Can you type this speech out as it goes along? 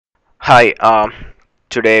Hi,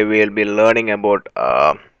 today we'll be learning about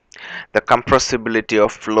the compressibility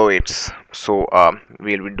of fluids.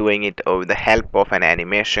 We'll be doing it with the help of an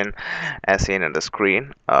animation as seen on the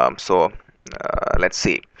screen. Let's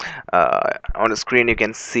see. On the screen, you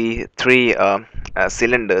can see three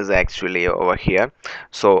cylinders actually over here.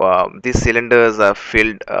 These cylinders are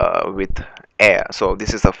filled with air. So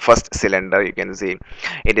this is the first cylinder. You can see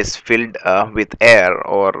it is filled with air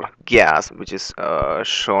or gas, which is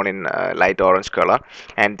shown in light orange color,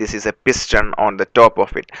 and this is a piston on the top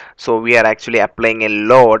of it. So we are actually applying a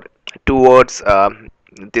load towards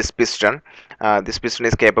this piston. This piston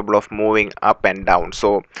is capable of moving up and down.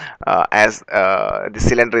 As the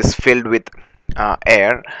cylinder is filled with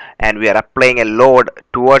air and we are applying a load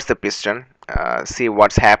towards the piston, see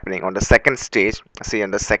what's happening on the second stage. See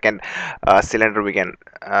on the second cylinder, we can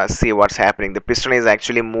see what's happening. The piston is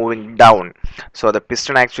actually moving down. So the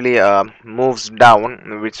piston actually moves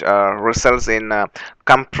down, which results in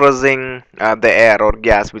compressing the air or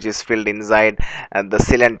gas which is filled inside the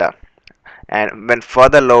cylinder. And when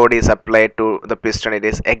further load is applied to the piston, it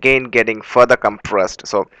is again getting further compressed.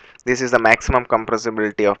 So this is the maximum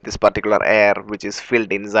compressibility of this particular air which is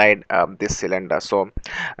filled inside this cylinder.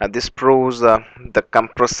 This proves the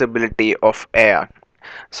compressibility of air.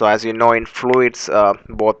 So as you know, in fluids,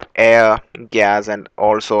 both air, gas and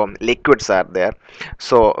also liquids are there.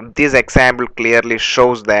 So this example clearly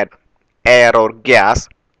shows that air or gas,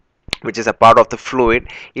 which is a part of the fluid,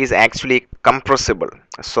 is actually compressible.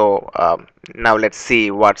 Now let's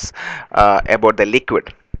see what's about the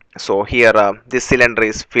liquid. So here this cylinder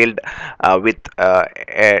is filled with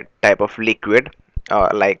a type of liquid,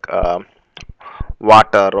 like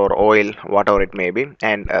water or oil, whatever it may be,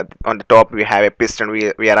 and on the top we have a piston.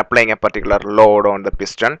 We are applying a particular load on the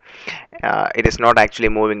piston. It is not actually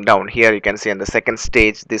moving down. Here you can see in the second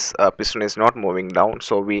stage this piston is not moving down,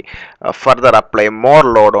 so we further apply more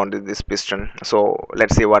load on this piston. So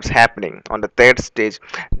let's see what's happening on the third stage.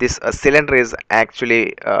 This cylinder is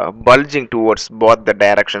actually bulging towards both the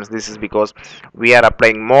directions. This is because we are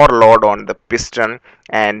applying more load on the piston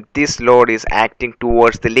and this load is acting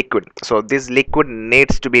towards the liquid. So this liquid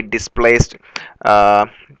needs to be displaced to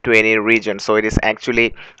any region. So it is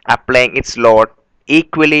actually applying its load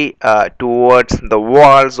equally towards the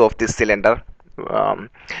walls of this cylinder. um,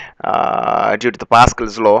 Due to the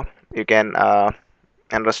Pascal's law, you can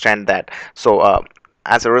understand that.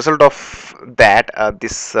 As a result of that,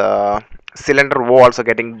 this cylinder walls are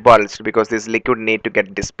getting bulged because this liquid need to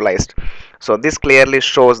get displaced. So this clearly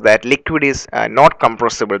shows that liquid is not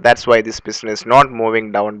compressible. That's why this piston is not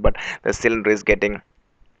moving down, but the cylinder is getting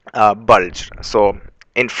bulged. So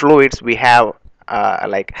in fluids we have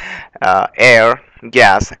air,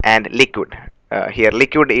 gas and liquid. Here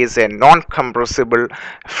liquid is a non-compressible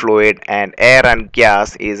fluid and air and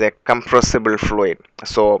gas is a compressible fluid.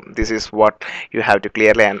 So this is what you have to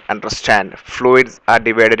clearly understand. Fluids are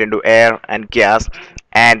divided into air and gas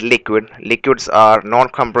and liquid. Liquids are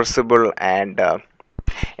non-compressible and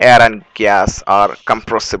air and gas are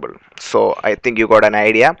compressible. So I think you got an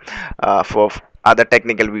idea. For other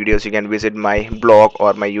technical videos, you can visit my blog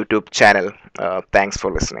or my YouTube channel. Thanks for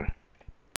listening.